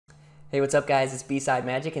Hey, what's up guys, it's B-Side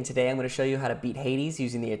Magic, and today I'm going to show you how to beat Hades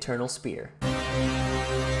using the Eternal Spear.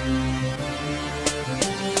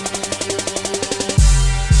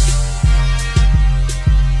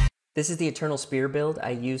 This is the Eternal Spear build I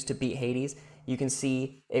used to beat Hades. You can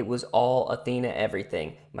see it was all Athena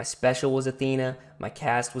everything. My special was Athena, my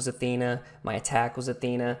cast was Athena, my attack was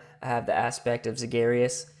Athena. I have the aspect of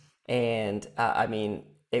Zagreus, and I mean,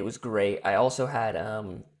 it was great. I also had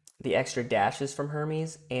the extra dashes from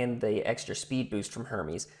Hermes and the extra speed boost from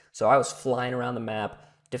Hermes. So I was flying around the map,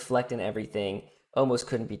 deflecting everything, almost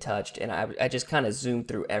couldn't be touched, and I just kind of zoomed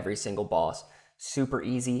through every single boss. Super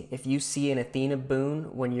easy. If you see an Athena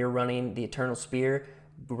boon when you're running the Eternal Spear,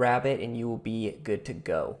 grab it and you will be good to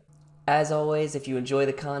go. As always, if you enjoy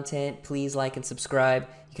the content, please like and subscribe.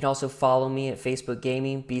 You can also follow me at Facebook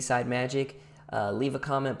Gaming, B-Side Magic. Leave a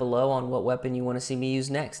comment below on what weapon you want to see me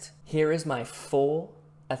use next. Here is my full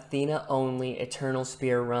Athena only Eternal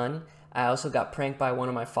Spear run. I also got pranked by one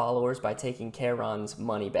of my followers by taking Charon's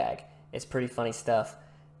money bag. It's pretty funny stuff.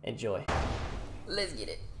 Enjoy. Let's get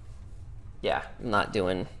it. Yeah, I'm not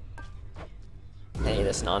doing any of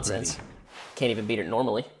this nonsense. Can't even beat it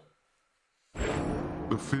normally.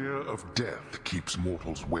 The fear of death keeps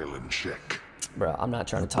mortals well in check. Bro, I'm not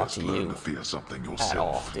trying to talk to you to fear something yourself. at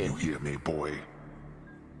all, dude. You hear me, boy?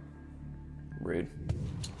 Rude.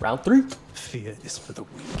 Round 3. Fear is for the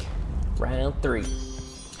weak. Round 3.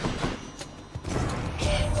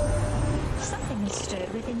 Something has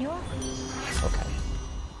stirred within your... Okay.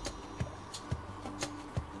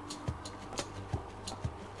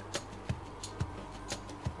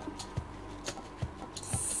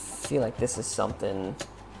 I feel like this is something.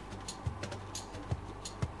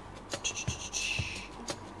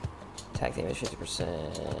 Attack damage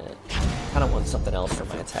 50%. Kind of want something else for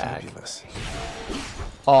my attack. Fabulous.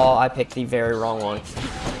 Oh, I picked the very wrong one.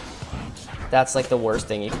 That's like the worst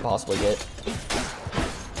thing you could possibly get.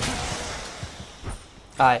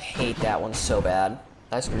 I hate that one so bad.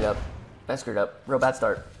 I screwed up. I screwed up. Real bad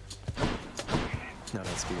start. Now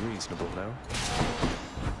let's be reasonable now.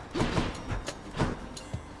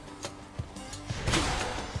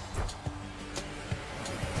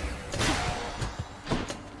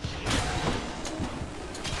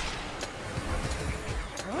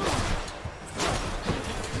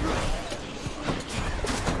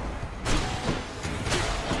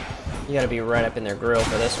 You gotta be right up in their grill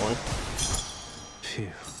for this one.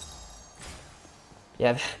 Phew.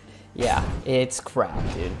 Yeah, it's crap,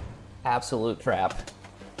 dude. Absolute crap.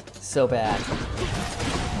 So bad.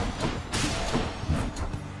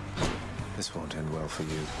 This won't end well for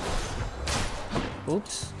you.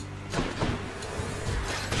 Oops.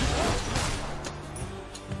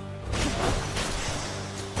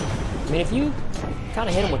 I mean, if you kind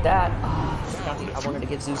of hit him with that, I wanted to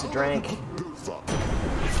give Zeus a drink.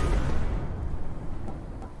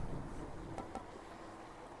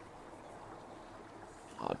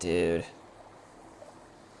 Oh, dude.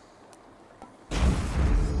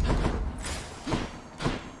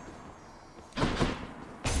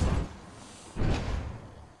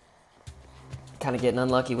 Kind of getting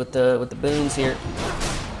unlucky with the boons here.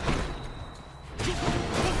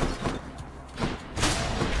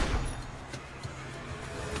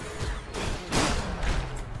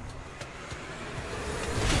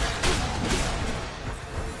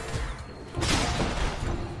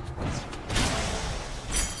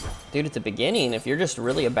 Dude, at the beginning, if you're just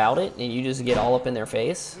really about it and you just get all up in their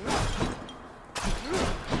face,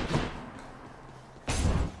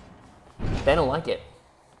 they don't like it.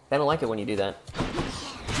 They don't like it when you do that.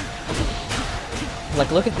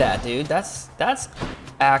 Like, look at that, dude. That's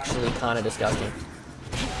actually kind of disgusting.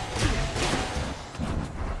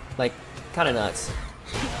 Like, kind of nuts.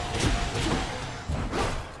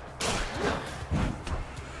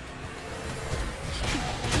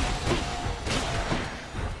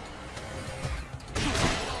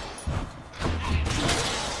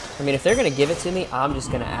 I mean, if they're gonna give it to me, I'm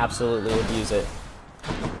just gonna absolutely abuse it.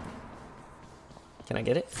 Can I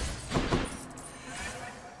get it?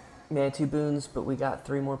 Man, 2 boons, but we got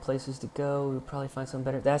 3 more places to go. We'll probably find something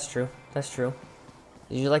better. That's true. That's true.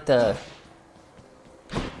 Did you like the...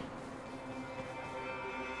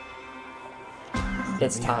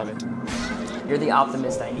 It's time. You're the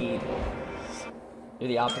optimist I need. You're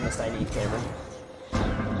the optimist I need, Cameron.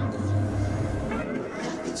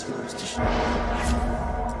 It's yours to share.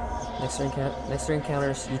 Next 3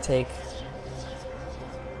 encounters, you take...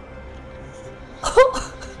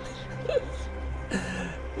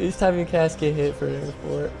 Each time you cast, get hit for an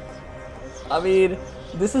airport. I mean,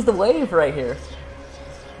 this is the wave right here.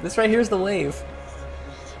 This right here is the wave.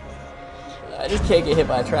 I just can't get hit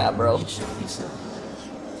by a trap, bro.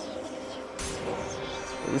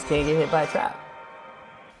 just can't get hit by a trap.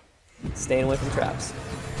 Staying away from traps.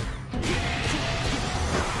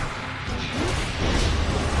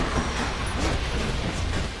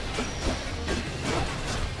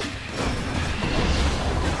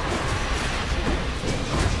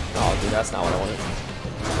 Oh, dude, that's not what I wanted.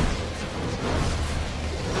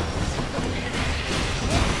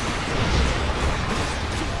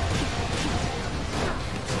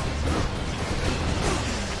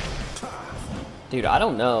 Dude, I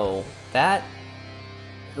don't know.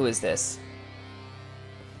 Who is this?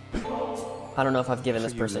 I don't know if I've given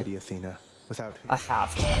this For you, person. Lady Athena. Without I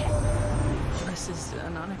have. This is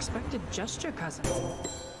an unexpected gesture, cousin.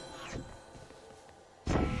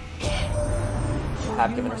 Have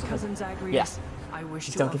You, given my us cousin Zagreus, Yeah. I wish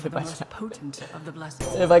Just to don't get offer hit the by most trap. potent of the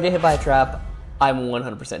blessings. If I get hit by a trap, I'm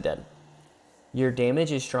 100% dead. Your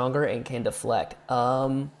damage is stronger and can deflect.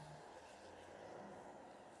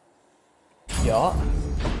 Yeah.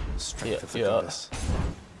 strength of the Yeah. goddess.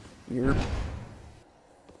 You're...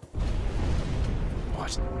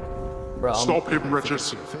 What? Bro, I'm Stop him, wretches.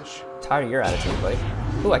 See a fish. tired of your attitude, buddy.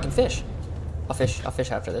 Ooh, I can fish. I'll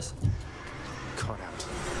fish after this. Caught out.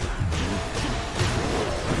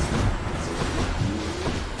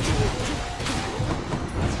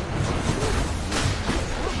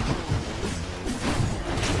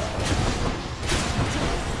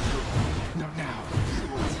 Not now.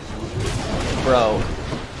 Bro.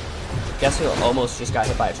 Guess who almost just got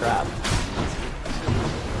hit by a trap?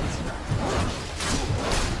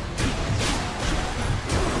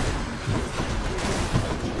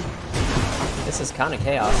 This is kind of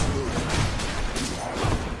chaos.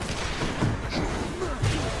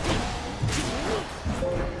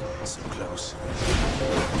 So close.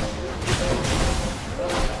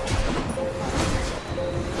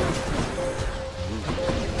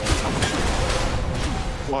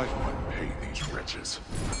 Why do I pay these wretches?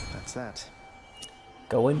 That's that.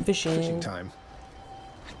 Going Fishing fishing. time.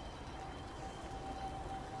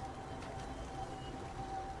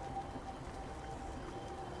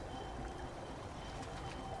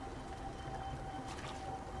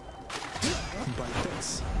 Bite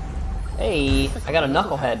this. Hey, I got a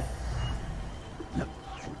knucklehead.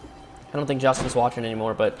 I don't think Justin's watching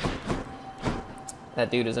anymore, but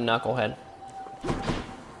that dude is a knucklehead.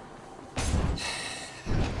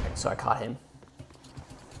 So I caught him.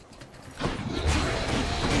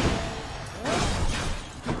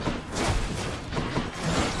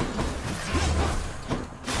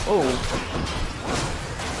 Oh.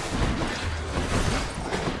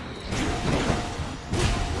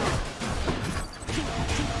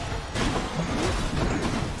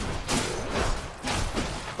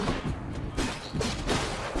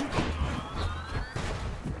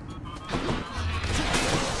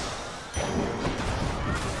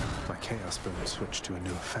 My chaos boom switched to a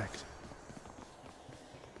new effect.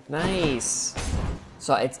 Nice.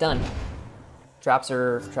 So it's done. Traps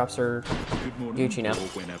are Good morning, Gucci now. or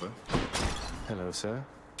whenever. Hello, sir.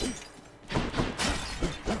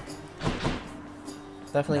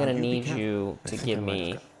 Definitely Now gonna you need begin. you I to think give I might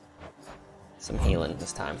me have some healing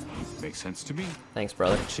this time. Makes sense to me. Thanks,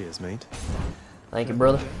 brother. Cheers, mate. Thank you,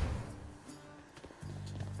 brother.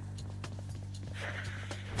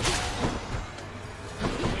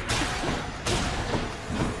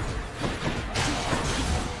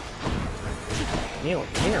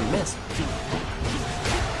 Near miss.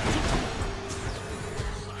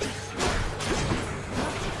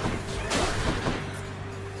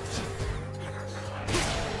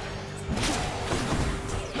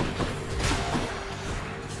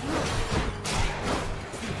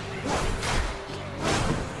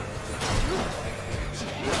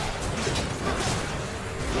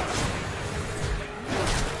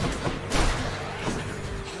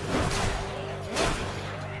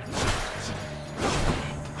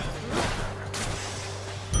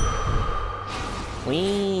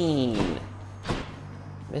 Clean.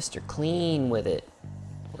 Mr. Clean with it.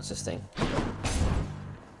 What's this thing?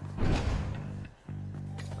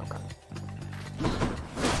 Okay.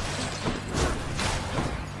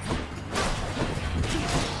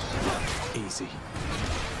 Easy.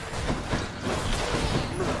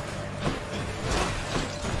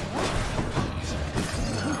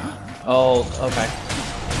 Oh, okay.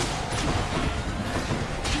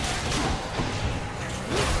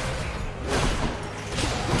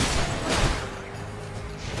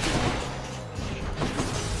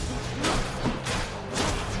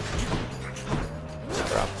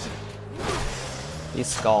 Bro. These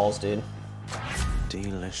skulls, dude.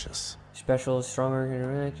 Delicious. Special is stronger,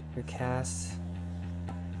 interact, your cast.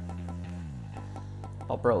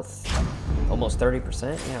 Oh, bro. Almost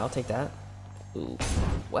 30%? Yeah, I'll take that. Ooh,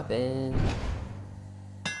 weapon.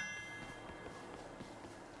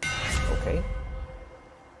 Okay.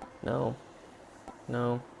 No.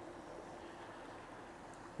 No.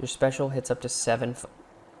 Your special hits up to 7.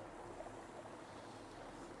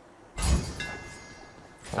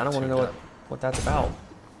 I don't want to know what that's about.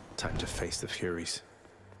 Time to face the Furies.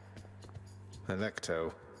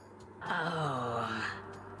 Electo. Oh.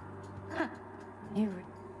 Huh. You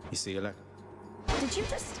see, Electo? did you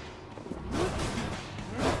just...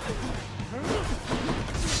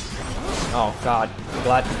 Oh God, I'm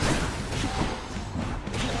glad.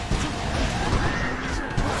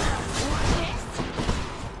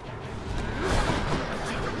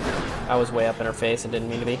 I was way up in her face and didn't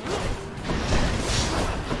mean to be.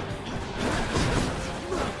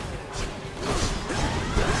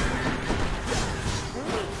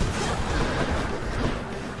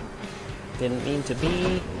 Didn't mean to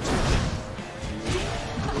be.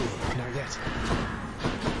 Not yet.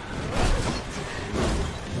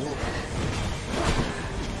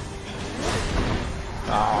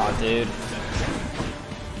 Aw, dude.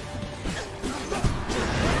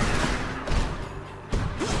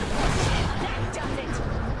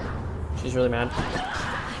 She's really mad.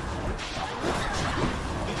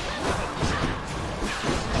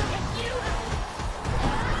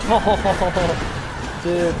 Oh,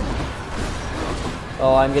 dude.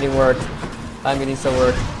 Oh, I'm getting worked. I'm getting so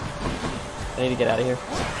worked. I need to get out of here.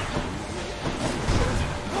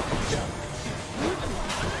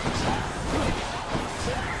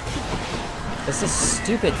 This is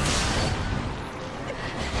stupid.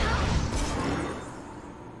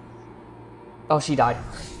 Oh, she died.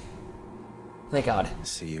 Thank God.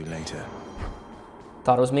 See you later.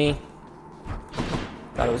 Thought it was me.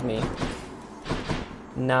 Thought it was me.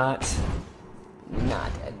 Not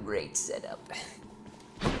a great setup.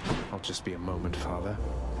 I'll just be a moment, Father.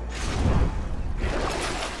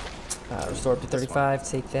 Restore up to 35.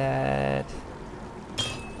 Take that.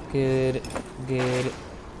 Good. Good.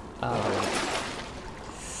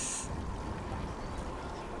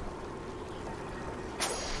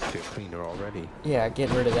 Feel cleaner already. Yeah,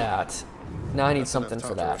 getting rid of that. Now I need something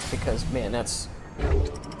for that because, man, that's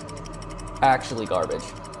actually garbage.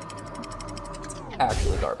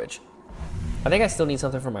 Actually garbage. I think I still need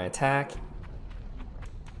something for my attack.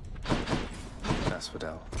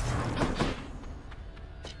 Asphodel.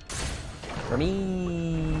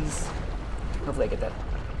 Hermes. Hopefully I get that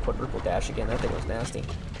quadruple dash again. That thing was nasty.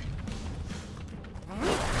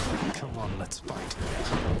 Come on, let's fight.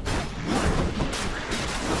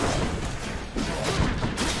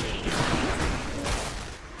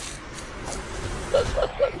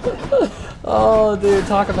 Oh, dude,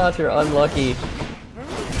 talk about your unlucky.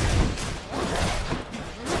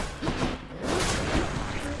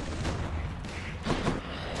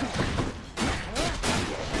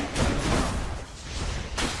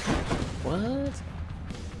 What?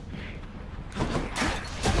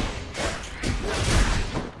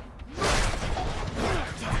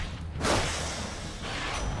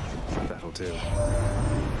 That'll do.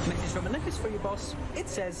 Message from Olympus for you, boss. It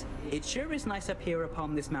says, it sure is nice up here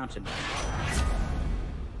upon this mountain.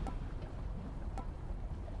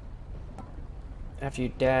 After you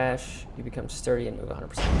dash, you become sturdy and move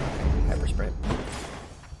 100%. Hyper sprint.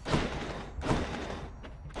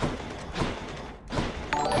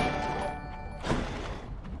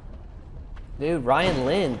 Dude, Ryan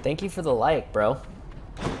Lynn, thank you for the like, bro.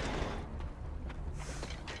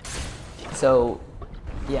 So,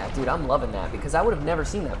 yeah, dude, I'm loving that because I would have never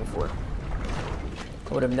seen that before.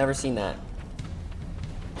 I would have never seen that.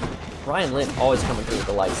 Ryan Lynn always coming through with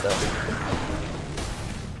the likes, though.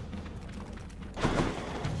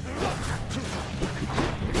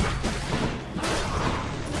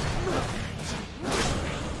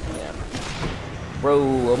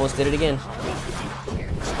 Bro, almost did it again.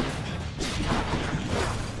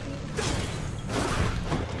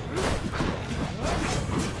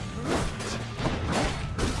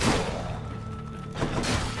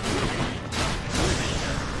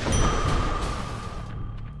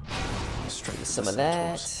 Some of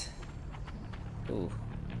that. Ooh.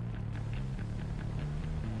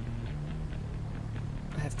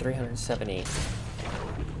 I have 370.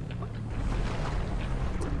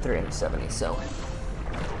 370, so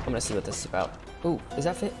I'm gonna see what this is about. Ooh, is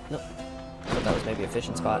that fit? No. I thought that was maybe a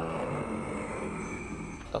fishing spot.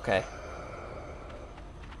 Okay.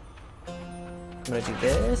 I'm gonna do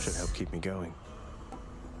this. Should help keep me going.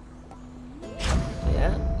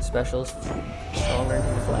 Yeah, special is stronger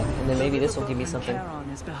and deflect. And then maybe this will give me something. Charon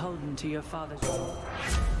is beholden to your father's.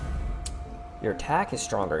 Your attack is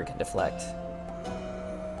stronger and can deflect.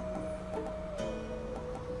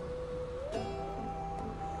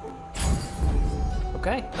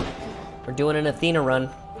 Okay. We're doing an Athena run.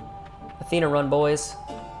 Athena run, boys.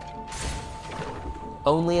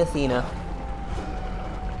 Only Athena.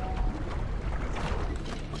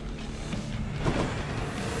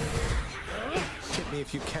 Hit me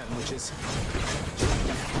if you can, witches.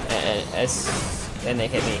 And they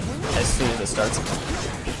hit me as soon as it starts.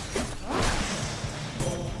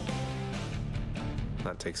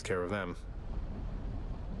 That takes care of them.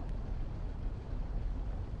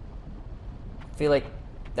 I feel like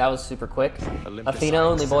that was super quick. Olympus, Athena I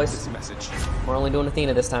only, accept boys. this message. We're only doing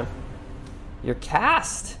Athena this time. Your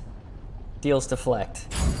cast deals deflect.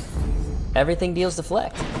 Everything deals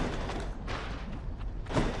deflect.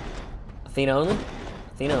 Athena only?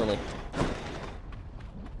 Athena only.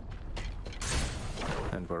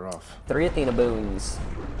 And we're off. 3 Athena Boons.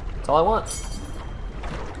 That's all I want.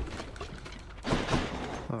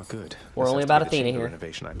 Oh, good. We're This only has to about be the Athena chamber here.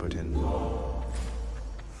 Renovation I put in.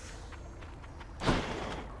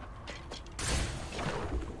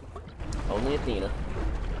 Only Athena.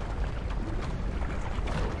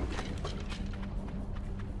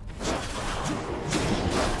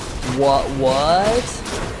 What?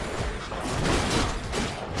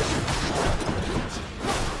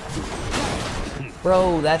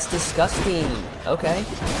 Bro, that's disgusting. Okay.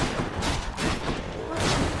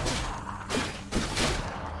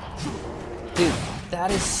 Dude,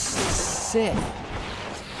 that is sick.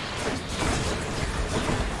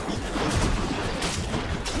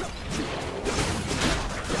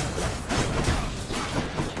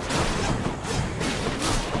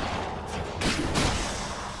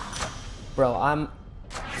 Bro, I'm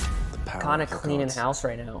The power kind of of the cleaning gods. house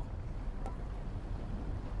right now.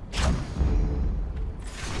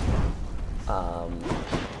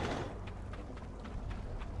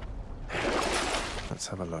 Let's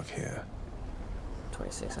have a look here.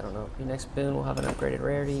 26, I don't know. Your next boon will have an upgraded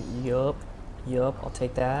rarity. Yup. Yup, I'll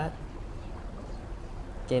take that.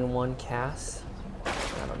 Gain 1 cast.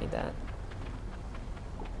 I don't need that.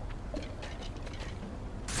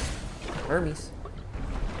 Hermes.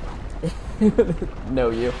 No,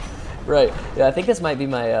 you. Right. Yeah, I think this might be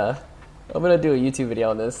my, I'm gonna do a YouTube video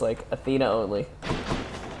on this, like, Athena only.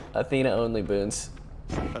 Athena only boons.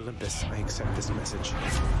 Olympus, I accept this message.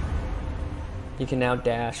 You can now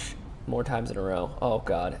dash more times in a row. Oh,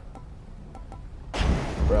 God.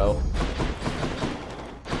 Bro.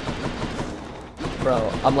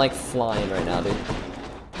 Bro, I'm like flying right now, dude.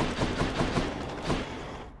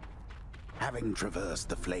 Having traversed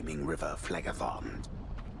the flaming river Phlegethon,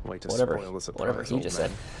 Way to Whatever, spoil the surprise, whatever he old just man.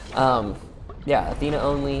 said. Yeah, Athena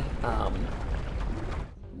only.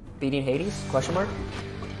 Beating Hades? Question mark?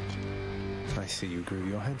 I see you grew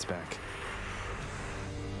your heads back.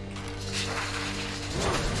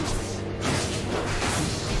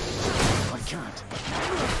 I can't.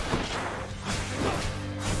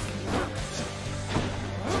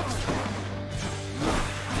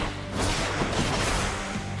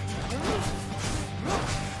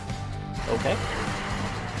 Okay.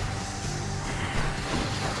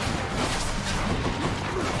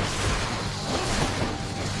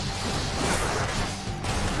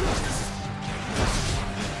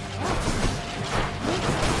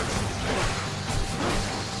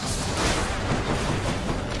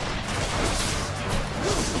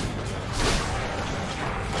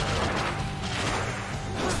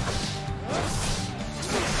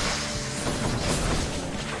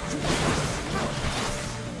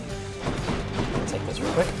 Take this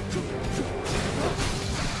real quick.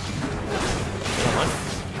 Come on.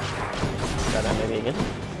 Try that maybe again.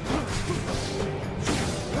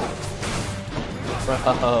 Bro.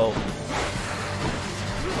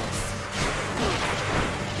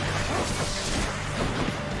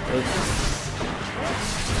 Oops.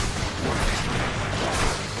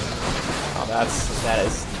 Oh, that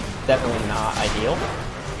is definitely not ideal.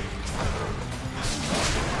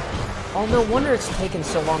 Oh, no wonder it's taken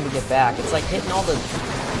so long to get back. It's like hitting all the...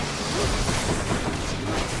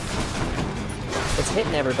 It's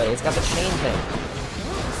hitting everybody. It's got the chain thing.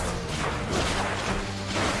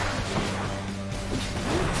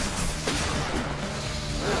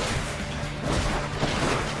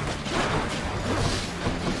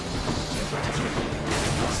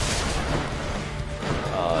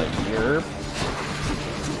 You're...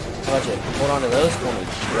 Budget. Hold on to those for me,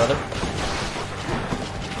 brother.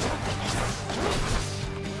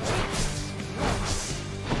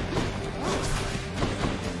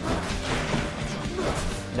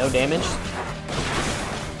 No damage.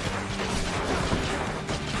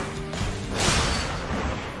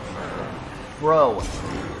 Bro,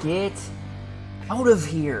 get out of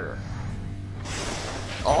here.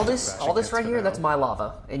 All this right here, that's my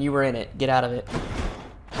lava, and you were in it. Get out of it.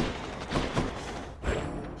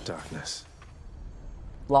 Darkness.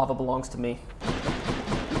 Lava belongs to me.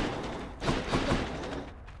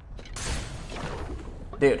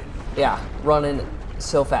 Dude, yeah, running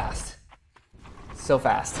so fast. So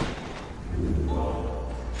fast.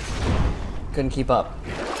 Couldn't keep up.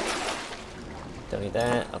 Don't need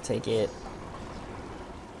that, I'll take it.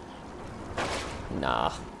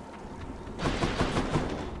 Nah.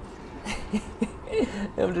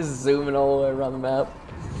 I'm just zooming all the way around the map.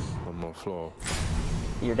 One more floor.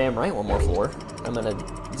 You're damn right, one more floor. I'm gonna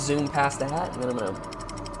zoom past that, and then I'm gonna...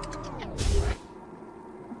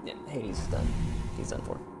 Yeah, Hades is done. He's done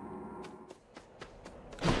for.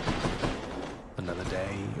 Another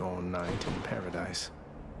day or night in paradise.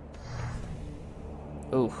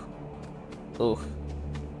 Ooh. Ooh.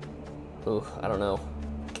 Ooh, I don't know.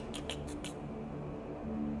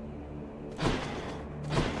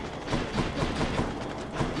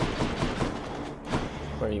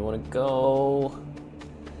 Where do you want to go?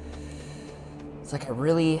 It's like I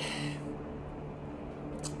really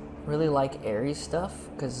like Ares stuff,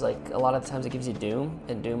 because like a lot of the times it gives you Doom,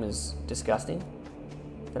 and Doom is disgusting.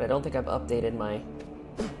 But I don't think I've updated my...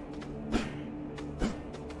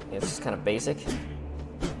 Yeah, it's just kind of basic.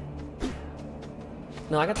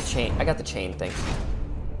 No, I got the chain. I got the chain thing.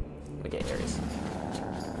 I'm gonna get Ares.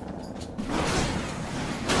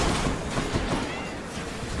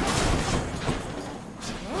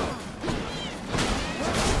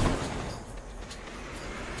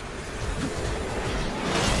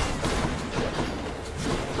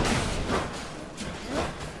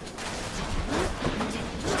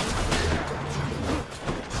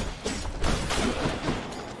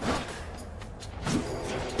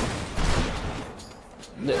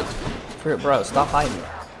 Bro, stop hiding.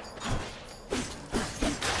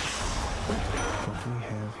 What do we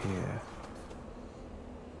have here?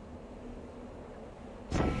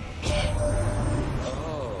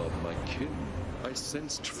 Ah, my kin. I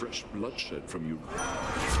sensed fresh bloodshed from you.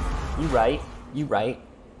 You right. You right.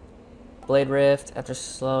 Blade Rift after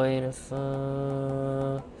slowing if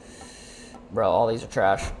bro, all these are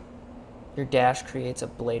trash. Your dash creates a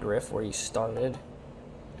Blade Rift where you started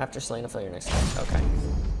after slaying a foe your next turn. Okay.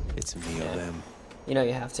 It's me or them. You know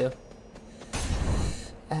you have to.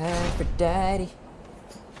 Aphrodite.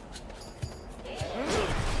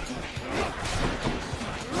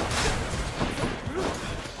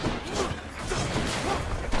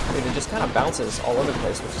 Dude, it just kind of bounces all over the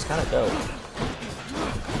place, which is kind of dope.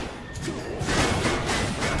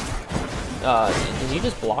 Did you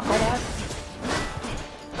just block all that?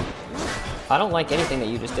 I don't like anything that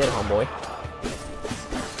you just did, homeboy.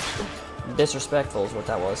 Disrespectful is what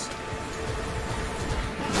that was.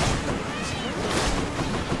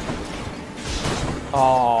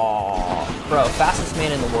 Oh, bro, fastest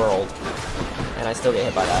man in the world, and I still get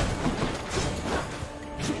hit by that.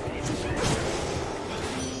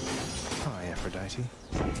 Hi, Aphrodite.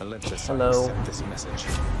 Olympus, Hello. I accept this message.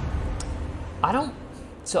 I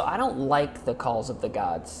don't like the calls of the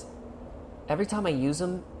gods. Every time I use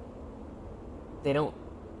them, they don't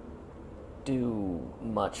do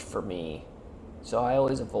much for me, so I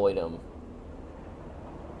always avoid them.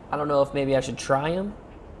 I don't know if maybe I should try them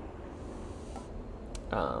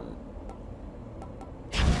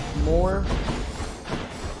more,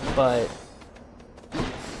 but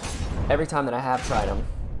every time that I have tried them,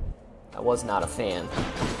 I was not a fan.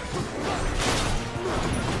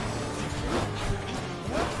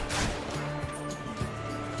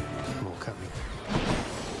 More coming.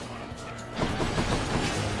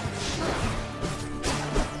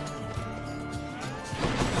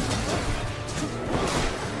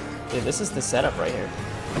 Dude, this is the setup right here.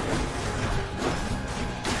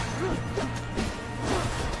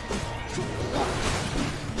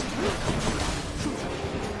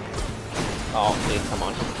 Oh, dude, come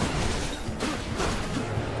on.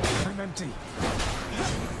 I'm empty.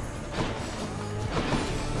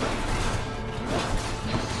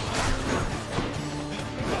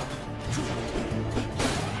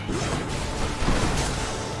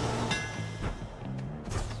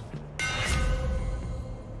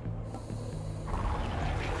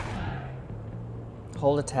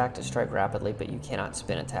 Hold attack to strike rapidly, but you cannot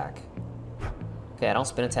spin attack. Okay, I don't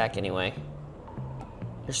spin attack anyway.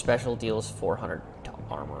 Your special deals 400 to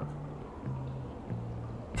armor.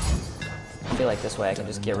 I feel like this way I can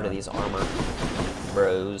just get rid of these armor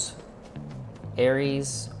bros.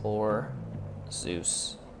 Ares or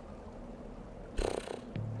Zeus.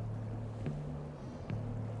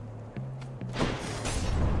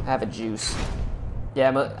 I have a juice.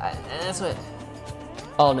 Yeah, that's what...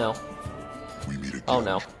 Oh no. We meet again. Oh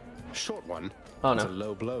no. Short one. Oh It's no. a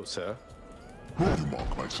low blow, sir. You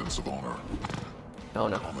mock my sense of honor. Oh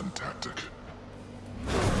no. Common tactic.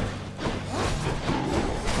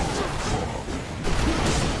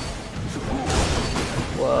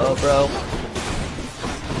 Whoa, bro.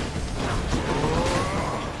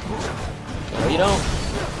 No, you don't.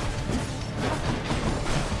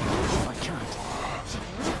 I can't.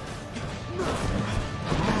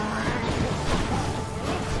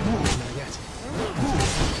 Not yet.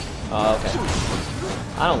 Oh, okay.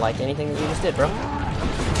 I don't like anything that you just did, bro.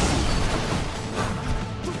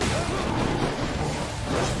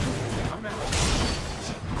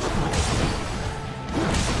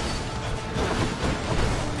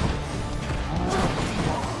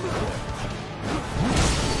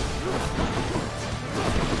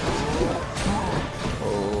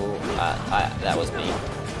 That was me.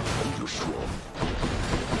 You're strong.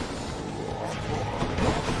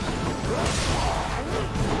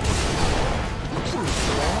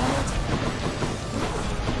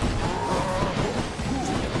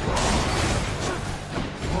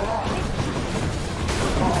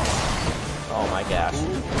 Oh my gosh.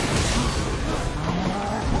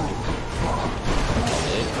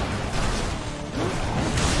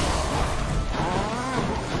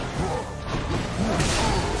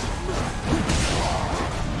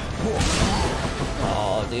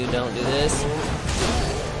 Oh, dude, don't do this.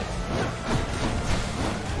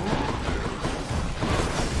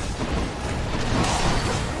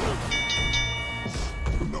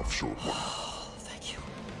 Enough, short one. Thank you.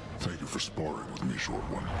 Thank you for sparring with me, short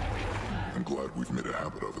one. I'm glad we've made a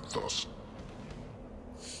habit of it thus.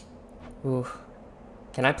 Ooh.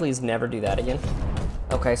 Can I please never do that again?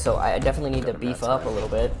 Okay, so I definitely need to beef up a little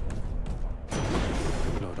bit.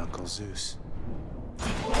 Lord Uncle Zeus.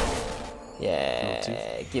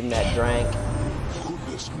 Yeah, give him that drink.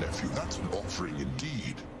 Goodness, nephew, that's an offering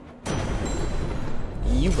indeed.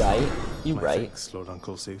 You right. You My right. thanks, Lord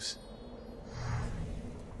Uncle Zeus.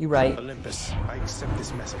 You right. Olympus, I accept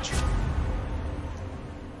this message.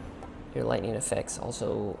 Your lightning effects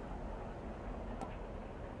also.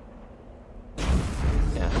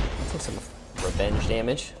 Yeah, take some revenge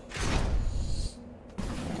damage.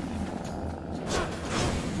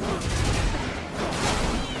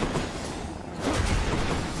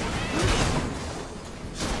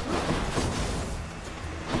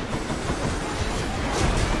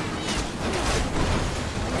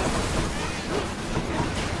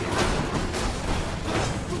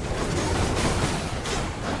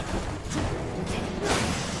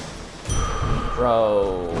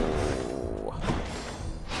 Bro.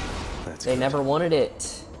 They never wanted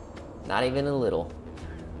it. Not even a little.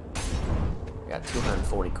 I got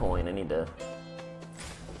 240 coin. I need to...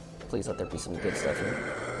 Please let there be some good stuff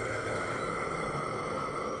here.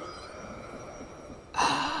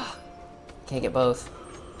 Can't get both.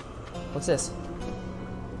 What's this?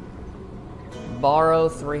 Borrow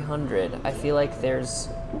 300. I feel like there's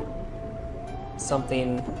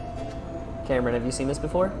something... Cameron, have you seen this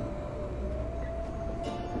before?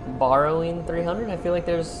 Borrowing 300? I feel like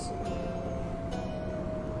there's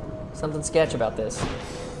something sketch about this.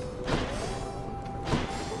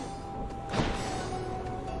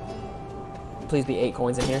 Please be 8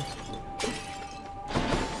 coins in here.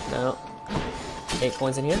 No. 8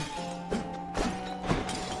 coins in here.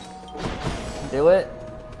 Do it.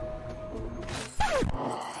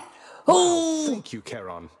 Oh! Thank you,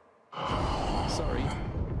 Charon. Sorry.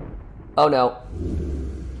 Oh no.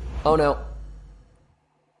 Oh no.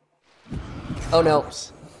 Oh no.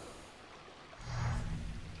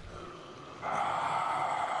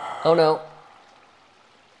 Oh no.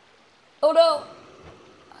 Oh no.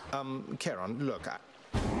 Charon, look,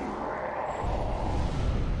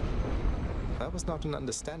 that was not an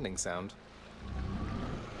understanding sound.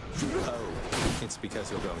 Oh, it's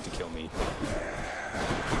because you're going to kill me.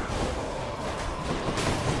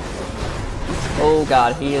 Oh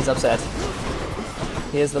god, he is upset.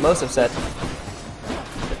 He is the most upset.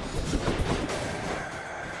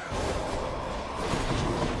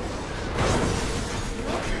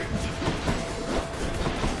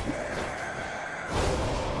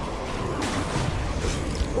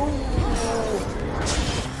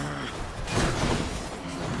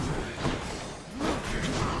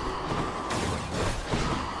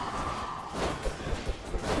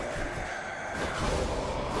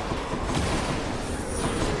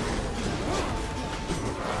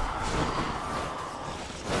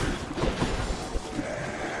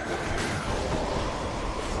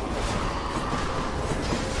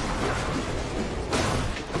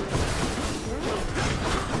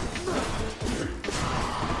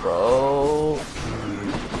 Bro,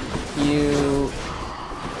 you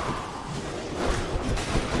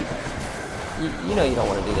know you don't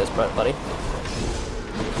want to do this, buddy.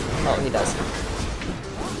 Oh, he does.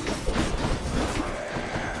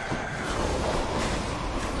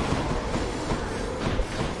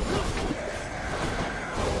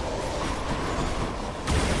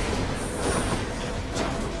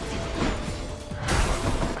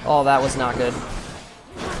 Oh, that was not good.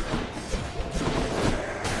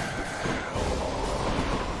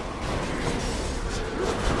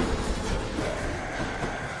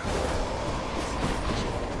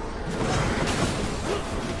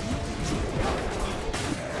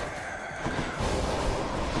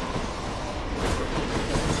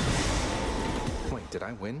 Wait, did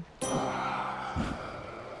I win?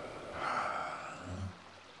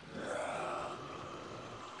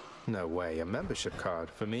 No way, a membership card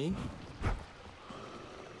for me?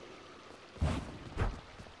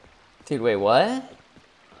 Dude, wait, what?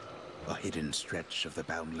 A hidden stretch of the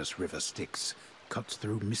boundless river Styx cuts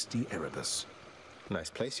through misty Erebus. Nice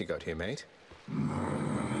place you got here, mate.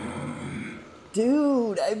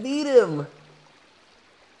 Dude, I beat him.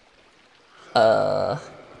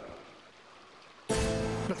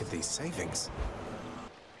 Look at these savings.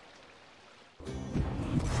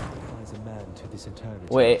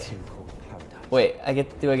 Wait. Wait,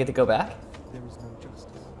 do I get to go back?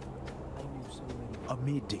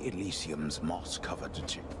 Amid Elysium's moss-covered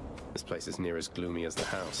chip. This place is near as gloomy as the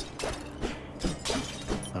house.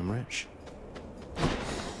 I'm rich.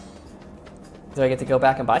 Do I get to go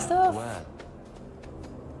back and buy stuff? Well,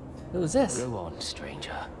 Who's this? go on,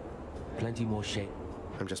 stranger. Plenty more shape.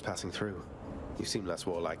 I'm just passing through. You seem less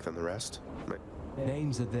warlike than the rest.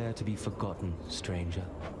 Names are there to be forgotten, stranger.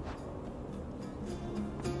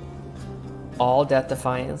 All death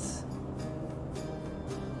defiance.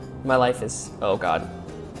 My life is... Oh, God.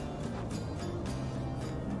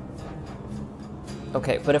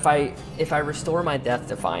 Okay, but if I restore my death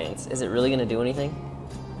defiance, is it really going to do anything?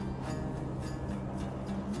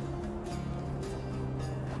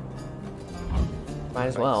 Might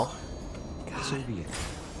as well. So be it.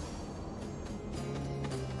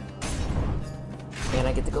 And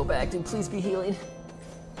I get to go back, dude. Please be healing.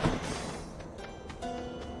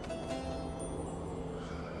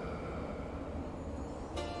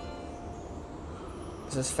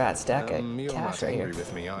 There's this fat stack of You're cash not right here. angry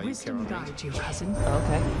with me, are you, Wisdom Caroline? guide you, cousin.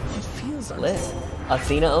 Okay. It feels Lit.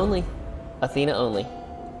 Athena only. Athena only.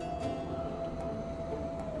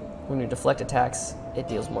 When you deflect attacks, it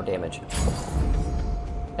deals more damage.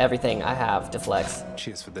 Everything I have deflects.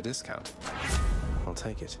 Cheers for the discount. I'll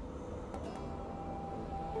take it.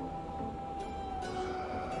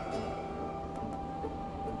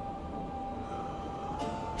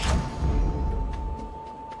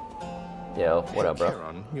 Yo, what up, bro?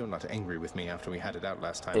 Charon, you're not angry with me after we had it out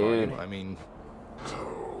last time, Dude. are you? I mean,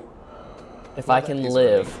 If Well, I that can is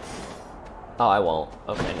live... relief. Oh, I won't.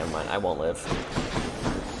 Okay, never mind. I won't live.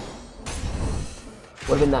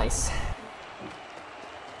 Would've been nice.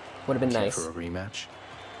 Would've been care nice. for a rematch.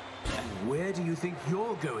 Where do you think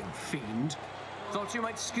you're going, fiend? Thought you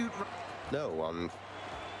might scoot. No,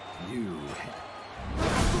 You.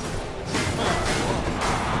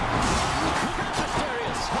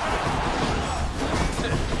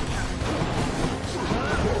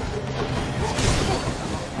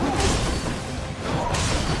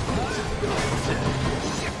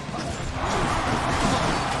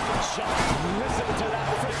 Listen to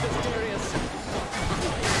that, Fred Mysterious.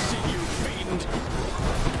 See you, fiend.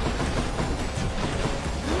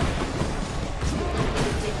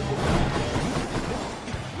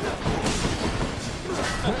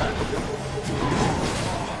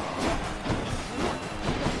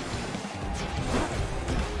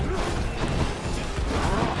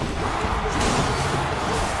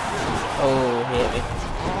 Oh, he hit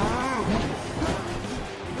me.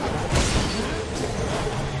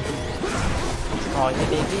 Oh, he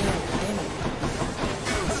hit me again. Damn it.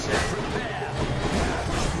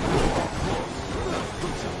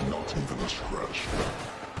 Not even a scratch.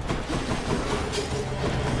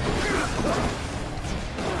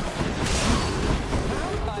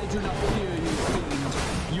 I do not fear you,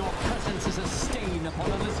 fiend. Your presence is a stain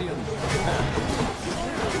upon Elysium.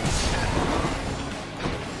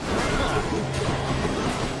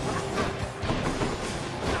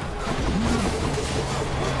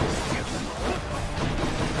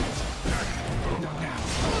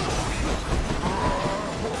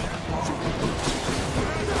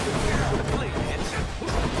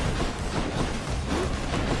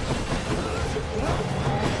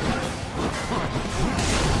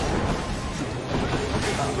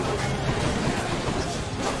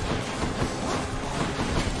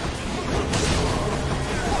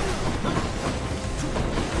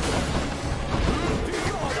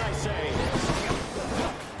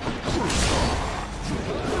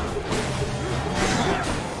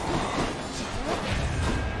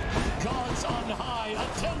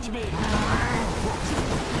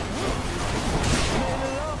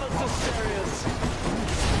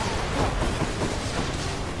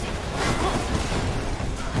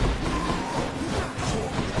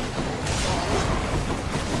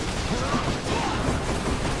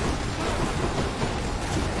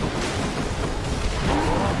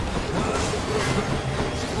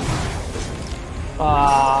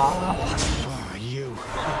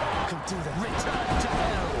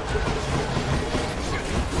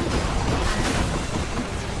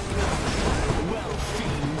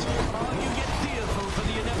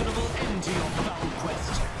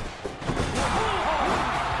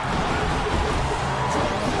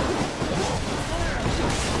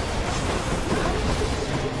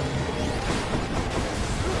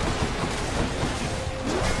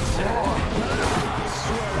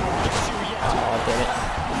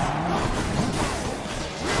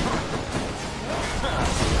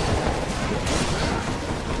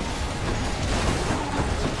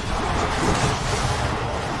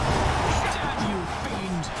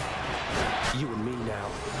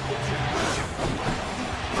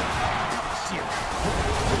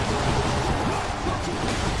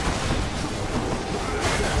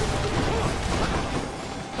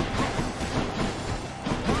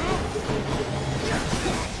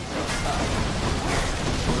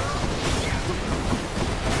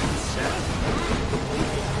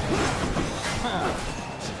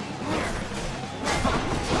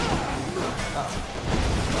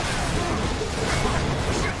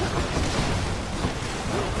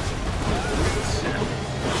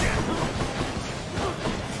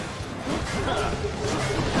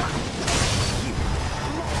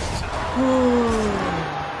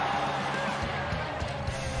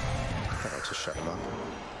 I'll just shut him up.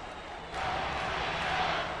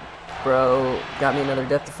 Bro, got me another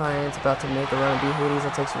Death Defiance. About to make a run of B Hades.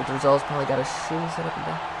 I'll take some with the results. Probably got a shoe set up and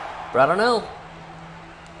down. Bro, I don't know.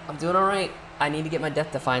 I'm doing alright. I need to get my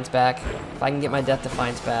Death Defiance back. If I can get my Death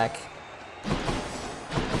Defiance back,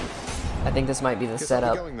 I think this might be the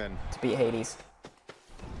setup to beat Hades.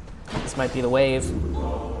 This might be the wave.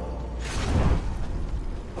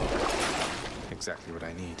 Exactly what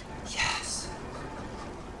I need. Yes.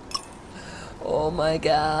 Oh my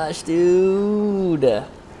gosh, dude.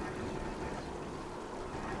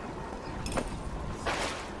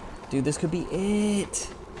 Dude, this could be it.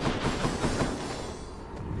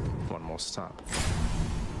 One more stop.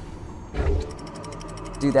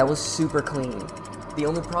 Dude, that was super clean. The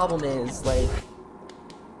only problem is, like,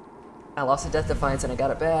 I lost a Death Defiance and I got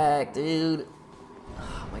it back, dude.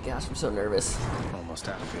 Oh my gosh, I'm so nervous. Almost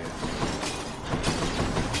out of here.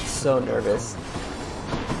 So nervous.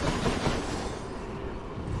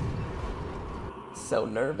 So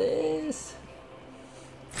nervous.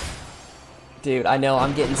 Dude, I know,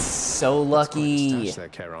 I'm getting so lucky. Stash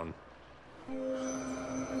that Charon.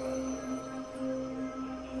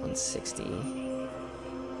 160.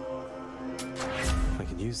 I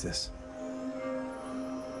could use this.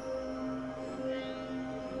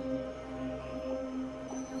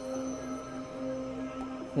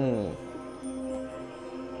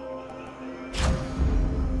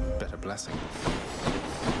 Better blessing.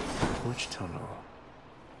 Which tunnel?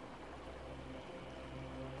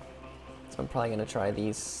 So I'm probably gonna try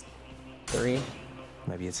these 3.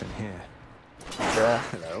 Maybe it's in here. Bruh.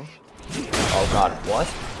 Hello? Oh god, what?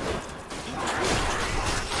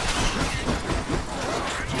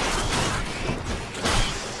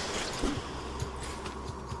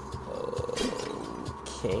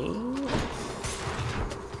 Okay.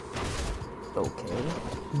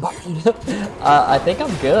 I think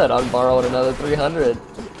I'm good on borrowing another 300.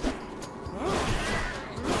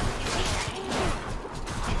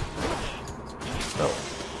 Oh.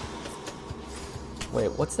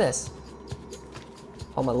 Wait, what's this?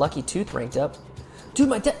 Oh, my lucky tooth ranked up. Dude,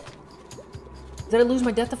 my Did I lose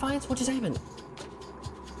my Death Defiance? What just happened?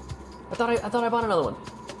 I thought I bought another one.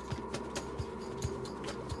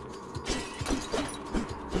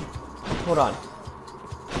 Hold on.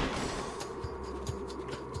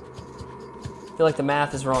 I feel like the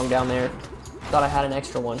math is wrong down there. Thought I had an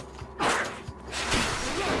extra one.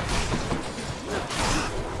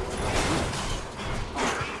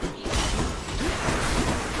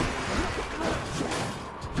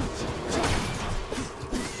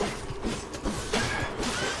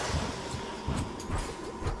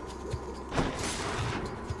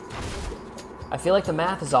 I feel like the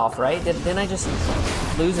math is off, right? Didn't I just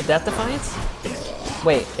lose a Death Defiance?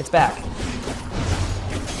 Wait, it's back.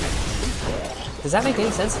 Does that make any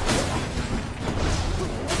sense?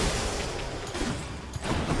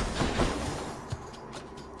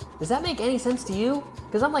 Does that make any sense to you?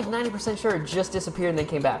 Because I'm like 90% sure it just disappeared and then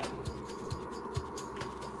came back.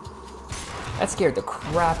 That scared the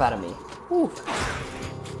crap out of me. Whew.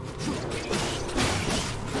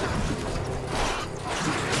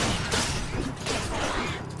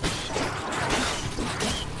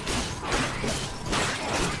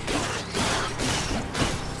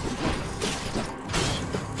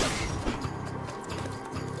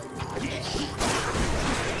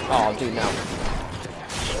 Oh, dude, no.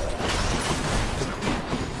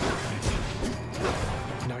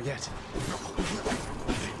 Not yet.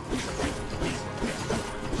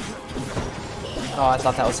 Oh, I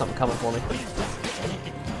thought that was something coming for me.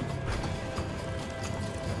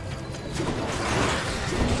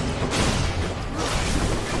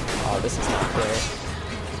 Oh, this is not fair.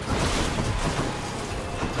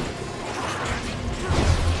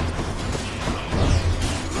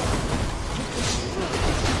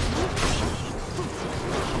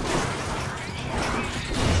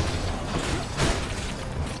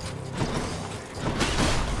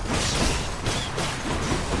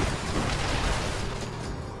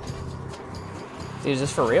 Dude, is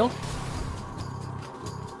this for real?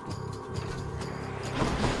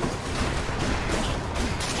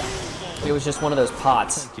 It was just one of those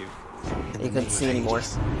pots. Thank you. You couldn't see anymore.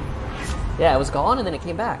 Yeah, it was gone and then it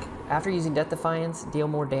came back. After using Death Defiance, deal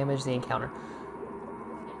more damage the encounter.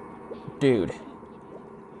 Dude.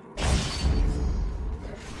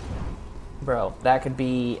 Bro, that could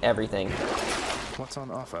be everything. What's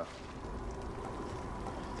on offer?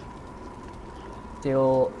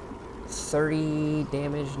 Deal 30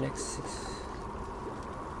 damage next 6.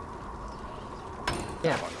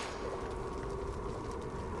 Yeah.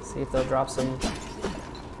 See if they'll drop some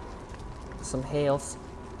some health.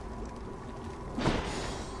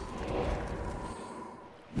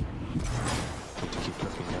 To keep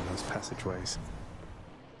looking down those passageways.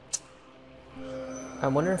 I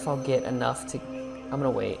wonder if I'll get enough to... I'm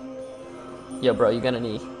gonna wait. Yo, bro, you got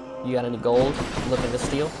any gold? Looking to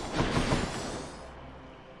steal?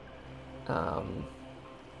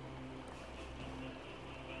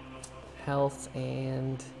 Health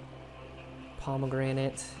and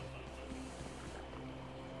pomegranate.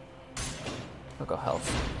 I'll go health.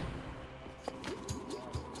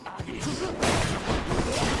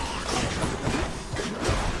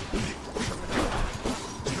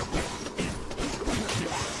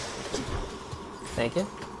 Thank you.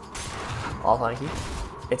 All thank you.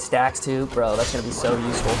 It stacks too, bro. That's gonna be so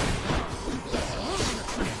useful.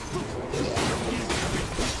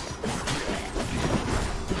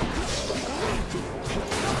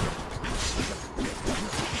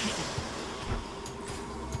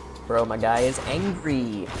 Bro, my guy is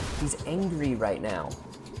angry. He's angry right now.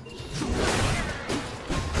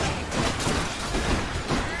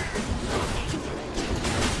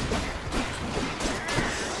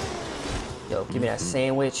 Yo, give me that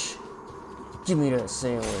sandwich. Give me that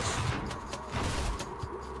sandwich.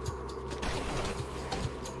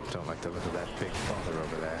 Don't like the look of that big father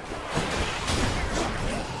over there.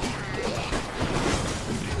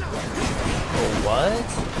 Oh,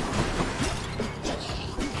 what?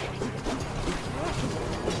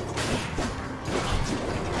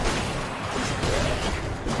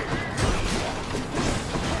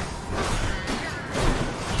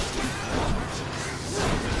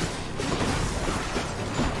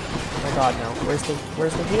 God, no. Where's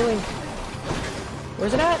the healing?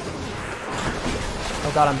 Where's it at?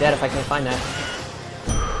 Oh god, I'm dead if I can't find that.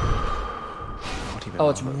 Oh,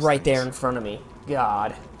 it's right there in front of me.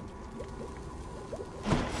 God.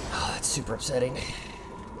 Oh, that's super upsetting.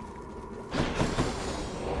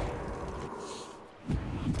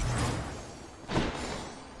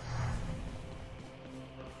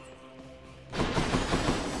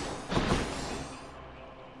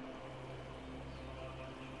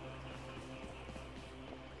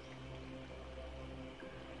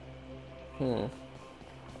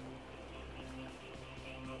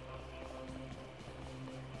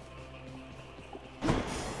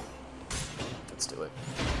 Let's do it.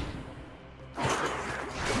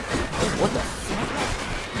 What the fuck?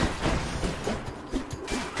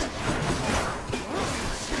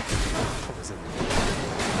 What was it?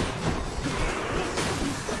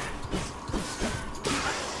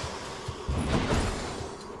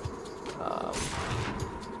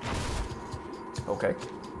 Okay.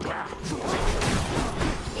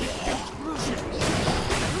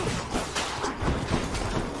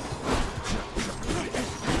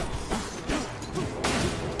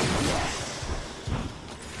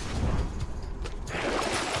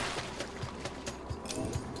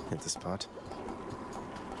 Hit the spot.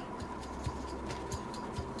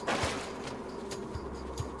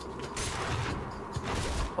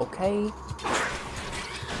 Okay.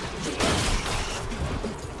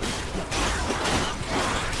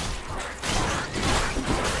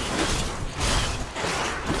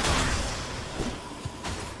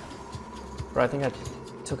 Bro, I think I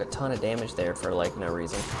took a ton of damage there for like no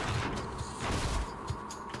reason.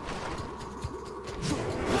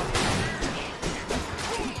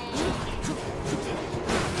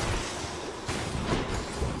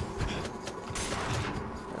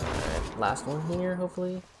 Alright, last one here,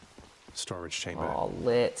 hopefully. Storage chamber. Oh,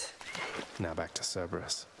 lit. Now back to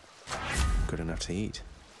Cerberus. Good enough to eat.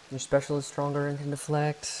 Your special is stronger and can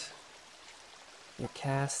deflect. Your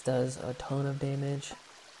cast does a ton of damage.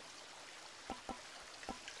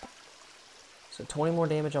 So 20 more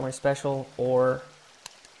damage on my special, or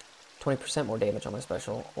 20% more damage on my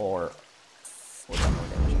special, or 40 more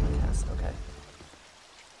damage on my cast. Okay.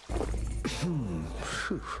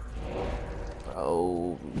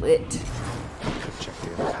 Bro, lit. Could check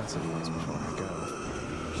the other passageways before I go.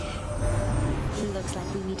 Looks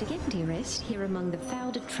like we meet again, dearest, here among the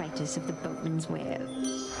foul detritus of the boatman's web.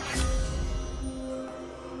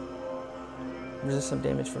 Resist some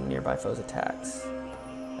damage from nearby foes' attacks.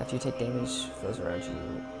 After you take damage, foes around you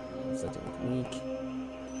is weak.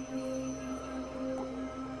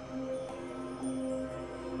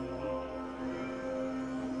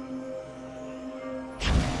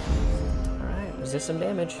 Alright, resist some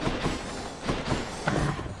damage.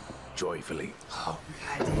 Joyfully. Oh,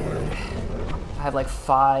 God, dude. I have like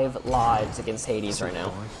 5 lives against Hades right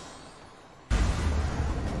now.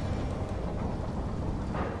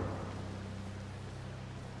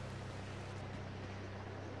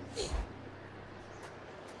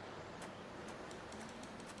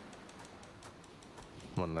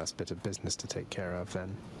 One less bit of business to take care of,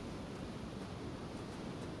 then.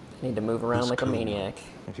 I need to move around like a maniac.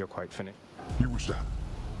 If you're quite finished. Use that.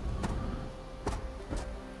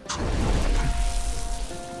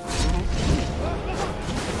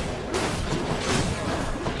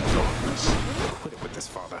 Quit it with this,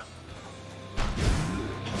 father.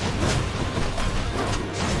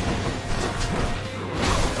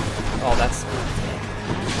 Oh, that's...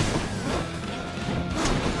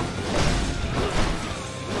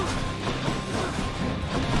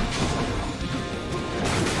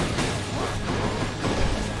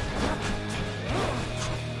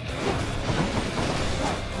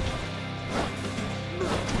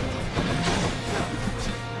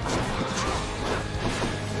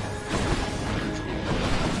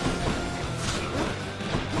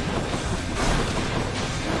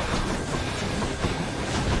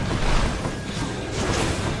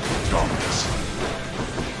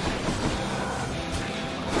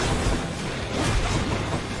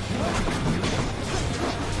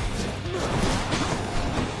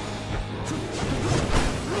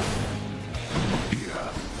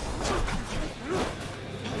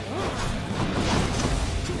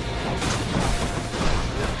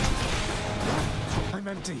 I'm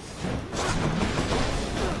empty.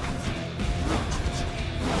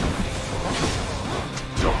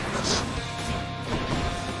 Darkness.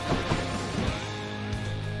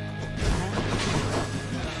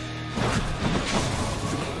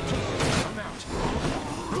 I'm out.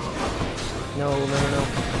 No, no, no, no.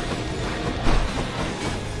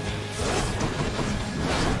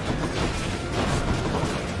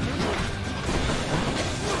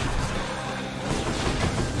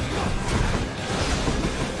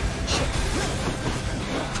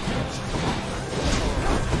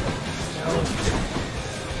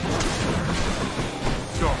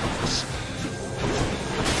 Darkness.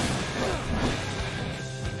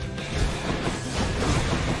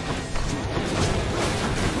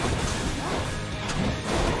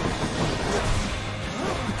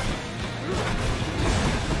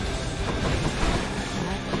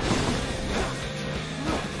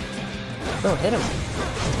 Bro, hit him.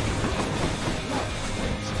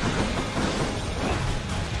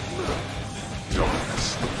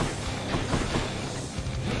 Darkness.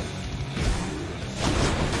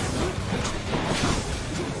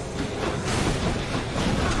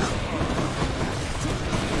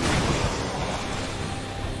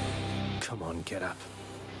 Come on, get up.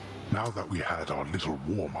 Now that we had our little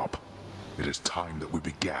warm-up, it is time that we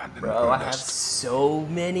began in Bro, I have earnest. so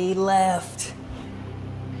many left.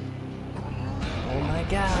 Oh my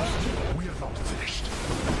gosh. We are not finished.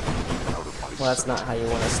 Out of my Well, that's sight. not how you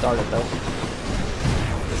want to start it, though.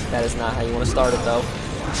 That is not how you want to start it, though.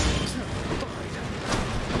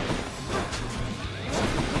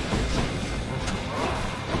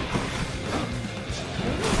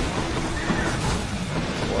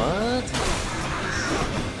 What?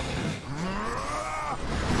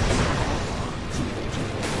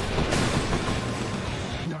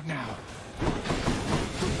 Not now.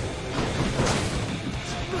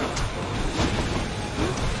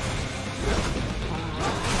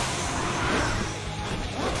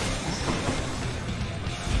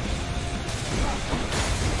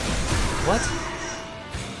 What?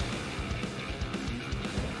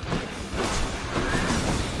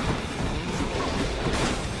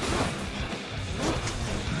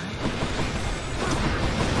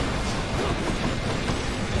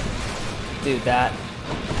 Dude, that...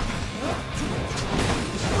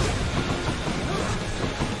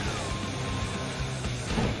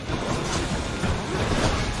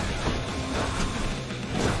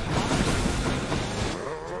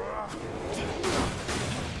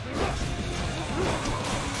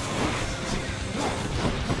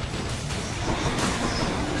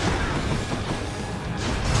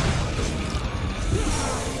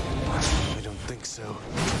 I don't think so.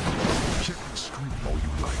 Kick and scream all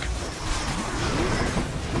you like.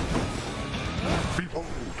 Behold.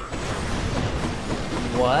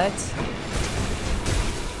 What?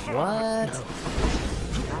 What?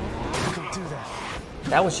 Don't do that.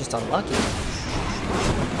 That was just unlucky.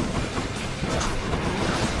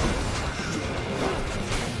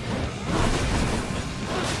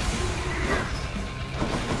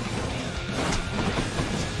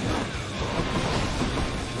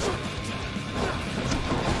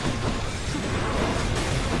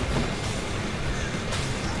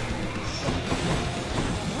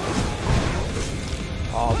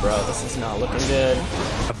 Oh, bro, this is not looking good.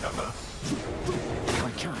 Another.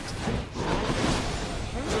 I can't.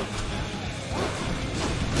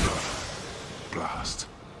 Blast.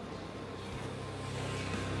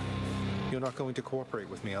 You're not going to cooperate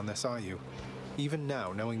with me on this, are you? Even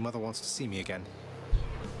now, knowing Mother wants to see me again.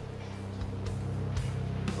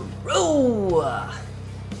 Ooh!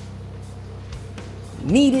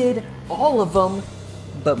 Needed all of them,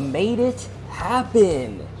 but made it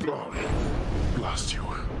happen. Blast you.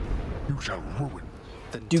 You shall ruin.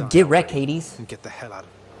 Then Dude, die get wrecked, already Hades. and get the hell out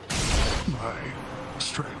of My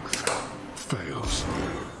strength fails.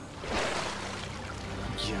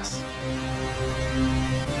 Yes.